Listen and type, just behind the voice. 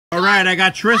right, I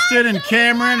got Tristan and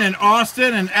Cameron and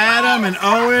Austin and Adam and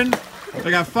Owen. I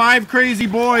got 5 crazy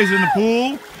boys in the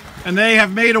pool, and they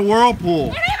have made a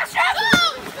whirlpool.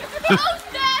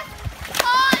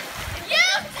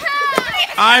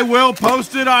 I will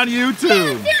post it on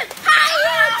YouTube.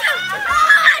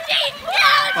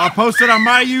 I'll post it on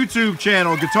my YouTube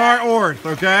channel, Guitar Orth,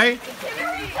 okay?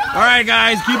 All right,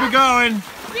 guys, keep it going.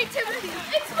 It's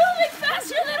moving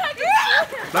faster than I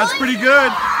can. That's pretty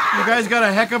good. You guys got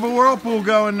a heck of a whirlpool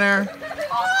going there.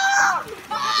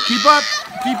 Keep up,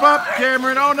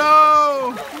 Cameron. Oh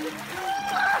no!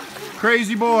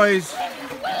 Crazy boys.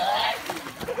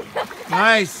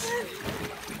 Nice.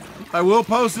 I will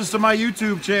post this to my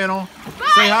YouTube channel.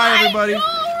 Say hi, everybody.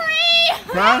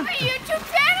 Huh? YouTube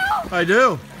channel? I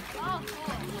do.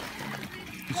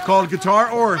 It's called Guitar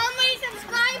Orth. How many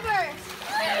subscribers?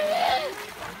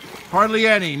 Hardly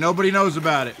any. Nobody knows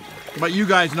about it. But you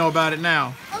guys know about it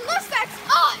now. Unless that's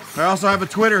us. I also have a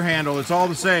Twitter handle. It's all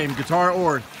the same. Guitar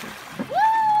Orth.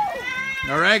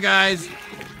 All right, guys.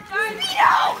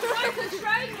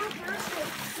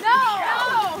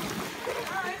 No.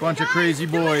 Bunch of crazy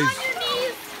boys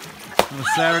on a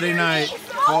Saturday night,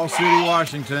 Fall City,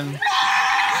 Washington.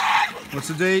 What's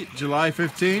the date? July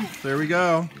 15th. There we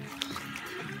go.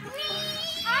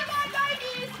 I'm on my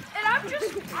knees, and I'm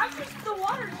just the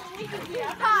water.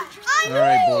 All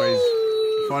right, boys.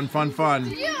 Fun.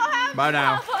 You don't have Bye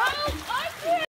now.